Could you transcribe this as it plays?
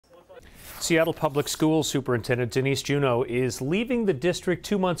Seattle Public Schools Superintendent Denise Juneau is leaving the district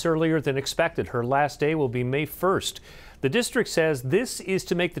 2 months earlier than expected. Her last day will be May 1st. The district says this is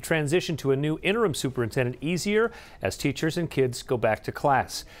to make the transition to a new interim superintendent easier as teachers and kids go back to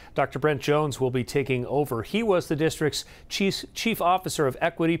class. Dr. Brent Jones will be taking over. He was the district's chief officer of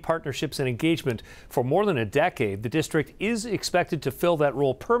equity, partnerships, and engagement for more than a decade. The district is expected to fill that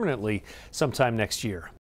role permanently sometime next year.